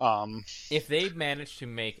actually. If they manage to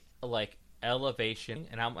make elevation,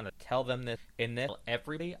 and I'm gonna tell them this in this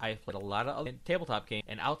every day. I've played a lot of tabletop games,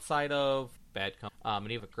 and outside of Bad Company,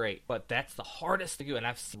 and even great, but that's the hardest to do. And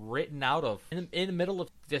I've written out of in the middle of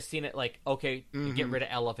just seeing it get rid of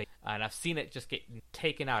elevation, and I've seen it just get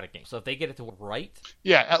taken out of games. So if they get it to work right,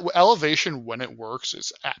 yeah, elevation when it works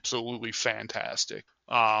is absolutely fantastic.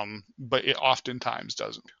 But it oftentimes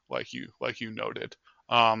doesn't, like you noted.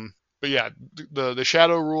 But yeah, the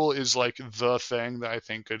shadow rule is the thing that I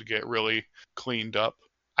think could get really cleaned up.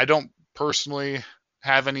 I don't personally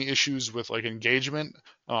have any issues with engagement.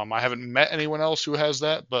 I haven't met anyone else who has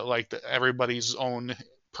that, but everybody's own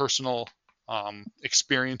personal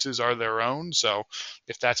experiences are their own. So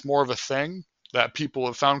if that's more of a thing that people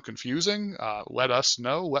have found confusing, let us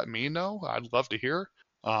know. Let me know. I'd love to hear.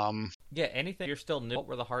 Yeah, anything you're still new. What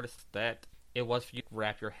were the hardest that it was for you to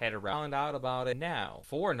wrap your head around out about it now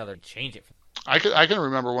for another change it? I can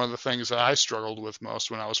remember one of the things that I struggled with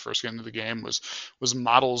most when I was first getting into the game was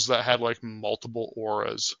models that had multiple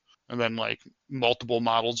auras, and then multiple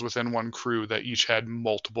models within one crew that each had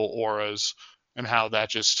multiple auras, and how that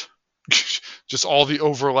just all the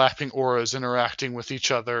overlapping auras interacting with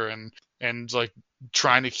each other and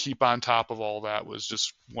trying to keep on top of all that was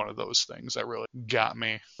just one of those things that really got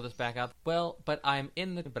me. Pull this back out. Well, but I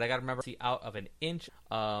gotta remember to see out of an inch.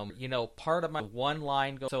 Part of my one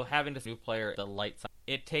line goes, so having this new player, the light side,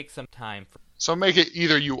 it takes some time. So make it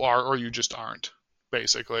either you are or you just aren't,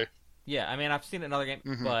 basically. Yeah, I mean, I've seen it in other games,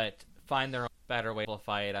 but find their own better way to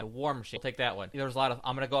simplify it. War Machine, I'll take that one. There's a lot of,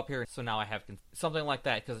 I'm gonna go up here, so now I have something like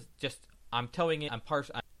that, because just, I'm towing it, I'm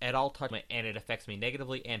at all touch it, and it affects me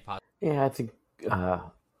negatively and positively. Yeah, I think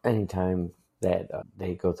anytime that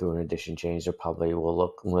they go through an edition change, they probably will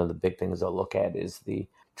look. One of the big things they'll look at is the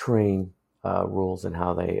terrain rules and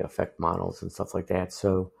how they affect models and stuff like that.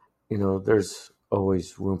 So there's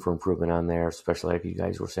always room for improvement on there, especially like you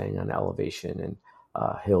guys were saying on elevation and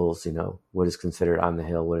hills. What is considered on the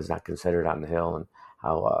hill, what is not considered on the hill, and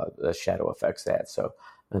how the shadow affects that. So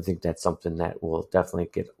I think that's something that will definitely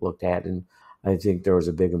get looked at. And I think there was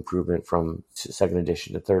a big improvement from 2nd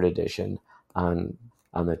edition to 3rd edition on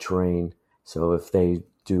the terrain. So if they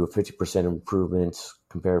do a 50% improvements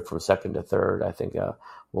compared from 2nd to 3rd, I think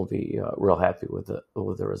we'll be real happy with the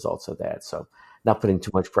results of that. So not putting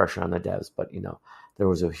too much pressure on the devs, but there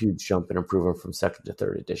was a huge jump in improvement from 2nd to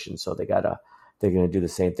 3rd edition. So they're going to do the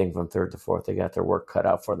same thing from 3rd to 4th. They got their work cut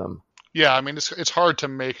out for them. Yeah, I mean it's hard to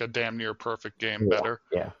make a damn near perfect game better.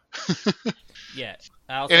 Yeah. Yeah.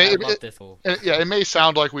 I love this. It may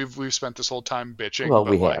sound like we've spent this whole time bitching, well,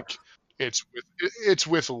 but we have. It's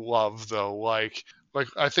with love though. Like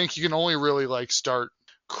I think you can only really start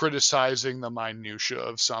criticizing the minutia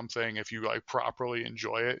of something if you properly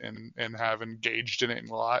enjoy it and have engaged in it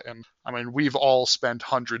a lot. And I mean, we've all spent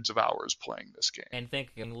hundreds of hours playing this game and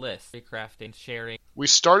thinking lists, recrafting, sharing. We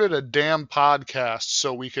started a damn podcast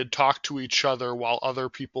so we could talk to each other while other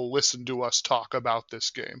people listen to us talk about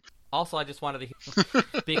this game. Also, I just wanted to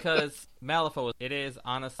hear, because Malifaux, it is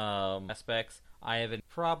honest aspects. I haven't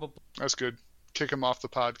probably. That's good. Kick him off the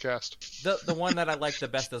podcast. The one that I like the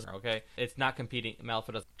best is okay. It's not competing.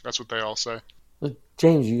 Malifaux doesn't. That's what they all say.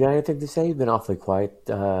 James, you got anything to say? You've been awfully quiet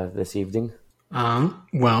this evening.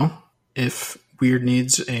 Well, if Weird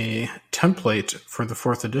needs a template for the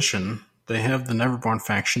 4th edition, they have the Neverborn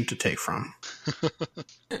faction to take from.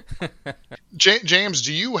 James,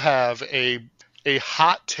 do you have a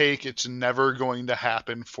hot take, it's never going to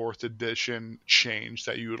happen 4th edition change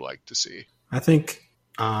that you would like to see? I think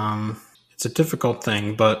it's a difficult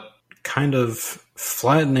thing, but kind of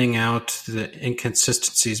flattening out the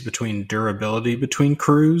inconsistencies between durability between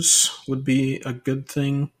crews would be a good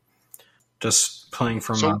thing. Just playing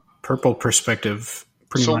from a So purple perspective,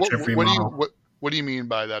 pretty so much every model. what do you mean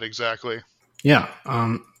by that exactly? Yeah.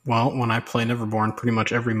 Well, when I play Neverborn, pretty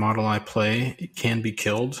much every model I play can be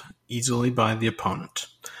killed easily by the opponent.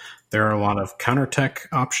 There are a lot of counterattack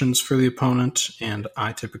options for the opponent, and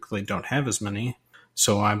I typically don't have as many.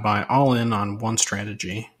 So I buy all in on one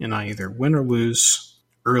strategy, and I either win or lose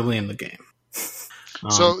early in the game.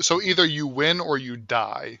 So either you win or you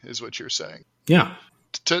die, is what you're saying. Yeah.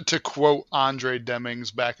 To quote Andre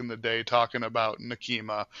Demings back in the day talking about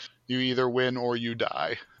Nakima, you either win or you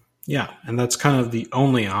die. Yeah, and that's kind of the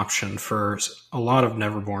only option for a lot of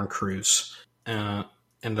Neverborn crews.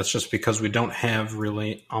 And that's just because we don't have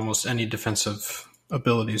really almost any defensive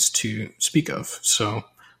abilities to speak of. So,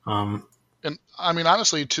 and I mean,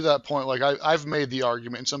 honestly, to that point, like I've made the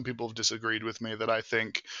argument, and some people have disagreed with me, that I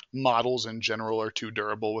think models in general are too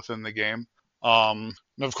durable within the game. And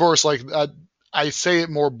of course, like I say it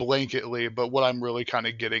more blanketly, but what I'm really kind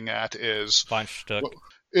of getting at is Bunch stuck.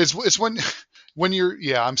 It's when you're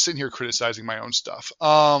I'm sitting here criticizing my own stuff.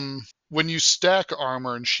 When you stack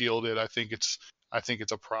armor and shielded, I think it's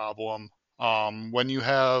a problem. When you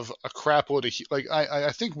have a crap load of like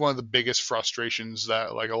I think one of the biggest frustrations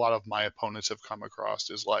that like a lot of my opponents have come across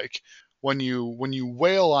is like when you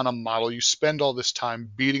wail on a model, you spend all this time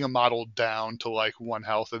beating a model down to like 1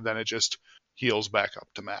 health, and then it just heals back up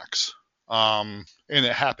to max. And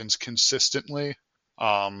it happens consistently.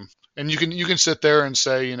 And you can sit there and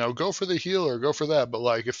say, go for the heal or go for that, but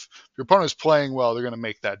like if your opponent's playing well, they're going to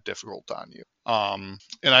make that difficult on you. And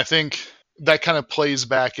I think that kind of plays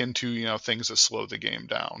back into things that slow the game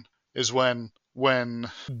down is when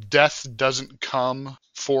death doesn't come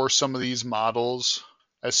for some of these models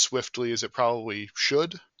as swiftly as it probably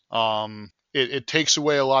should. It takes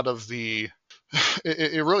away a lot of the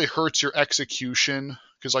it really hurts your execution,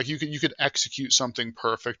 because like you could execute something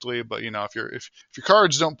perfectly, but if your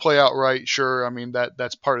cards don't play out right, sure, I mean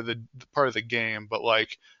that's part of the game, but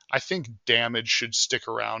like I think damage should stick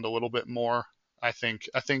around a little bit more. I think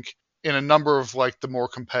in a number of like the more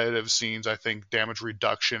competitive scenes, I think damage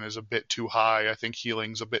reduction is a bit too high. I think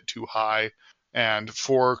healing's a bit too high. And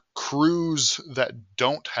for crews that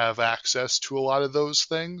don't have access to a lot of those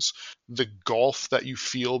things, the gulf that you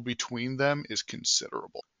feel between them is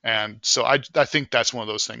considerable. And so I think that's one of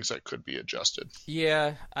those things that could be adjusted.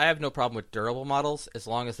 Yeah, I have no problem with durable models as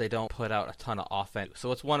long as they don't put out a ton of offense.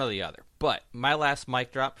 So it's one or the other. But my last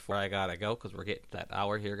mic drop before I gotta go, because we're getting that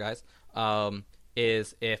hour here, guys,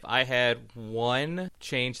 is if I had one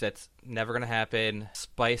change that's never going to happen,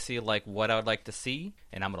 spicy like what I would like to see,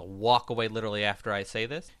 and I'm going to walk away literally after I say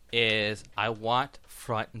this, is I want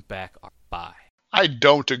front and back art. Bye. I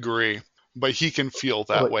don't agree, but he can feel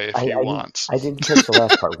that way if he wants. I didn't catch the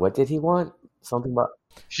last part. What did he want? Something about...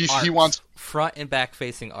 He wants... front and back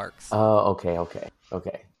facing arcs. Oh, okay.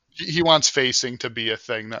 He wants facing to be a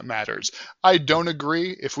thing that matters. I don't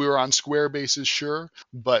agree. If we were on square bases, sure,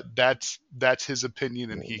 but that's his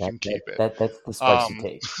opinion, and he can keep it. That's the spicy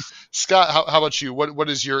take. Scott, how about you? What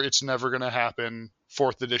is your "it's never going to happen"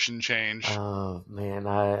 4th edition change? Oh man,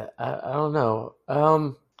 I don't know.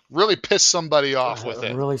 Really piss somebody off with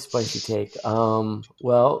it. Really spicy take.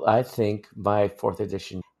 Well, I think my 4th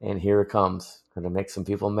edition, and here it comes, going to make some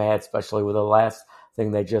people mad, especially with the last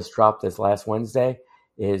thing they just dropped this last Wednesday.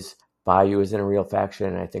 Is Bayou isn't a real faction,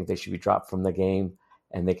 and I think they should be dropped from the game,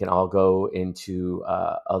 and they can all go into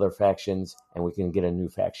other factions, and we can get a new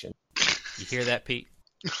faction. You hear that, Pete?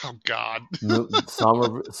 Oh, God.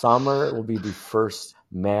 Sommer will be the first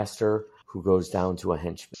master who goes down to a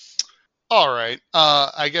henchman. All right.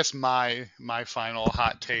 I guess my final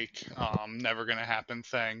hot take, never going to happen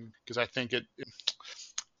thing, because I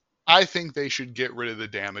think they should get rid of the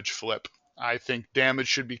damage flip. I think damage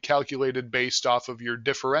should be calculated based off of your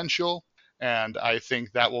differential, and I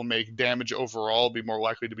think that will make damage overall be more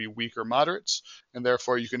likely to be weak or moderates, and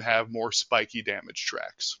therefore you can have more spiky damage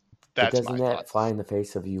tracks. That's but doesn't that fly in the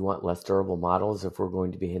face of you want less durable models if we're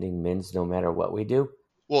going to be hitting mins no matter what we do?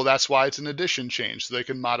 Well, that's why it's an addition change, so they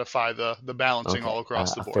can modify the balancing all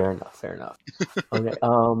across the board. Fair enough.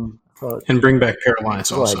 Okay. And bring back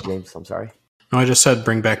Paralyze also. Go ahead, James. I'm sorry. No, I just said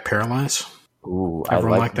bring back Paralyze. Ooh,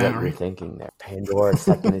 Everyone I like that, what right? you're thinking there. Pandora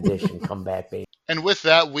 2nd edition, come back, baby. And with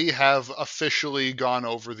that, we have officially gone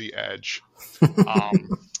over the edge. I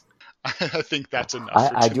think that's enough.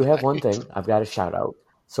 I do have one thing. I've got a shout out.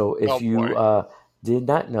 So if you did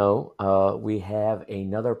not know, we have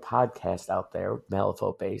another podcast out there,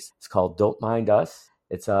 Malifaux based. It's called Don't Mind Us.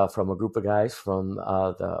 It's from a group of guys from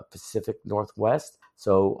the Pacific Northwest.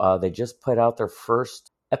 So they just put out their first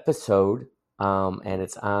episode, and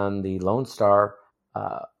it's on the Lone Star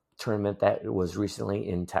tournament that was recently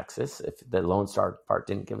in Texas. If the Lone Star part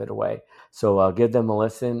didn't give it away, so give them a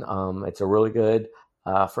listen. It's a really good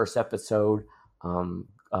first episode.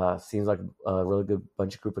 Seems like a really good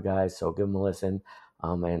group of guys. So give them a listen.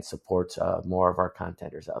 And support more of our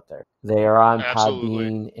contenders out there. They are on Absolutely.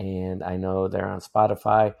 Podbean, and I know they're on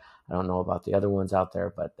Spotify. I don't know about the other ones out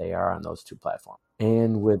there, but they are on those two platforms.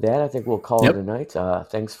 And with that, I think we'll call it a night.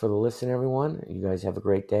 Thanks for the listen, everyone. You guys have a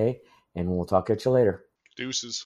great day, and we'll talk at you later. Deuces.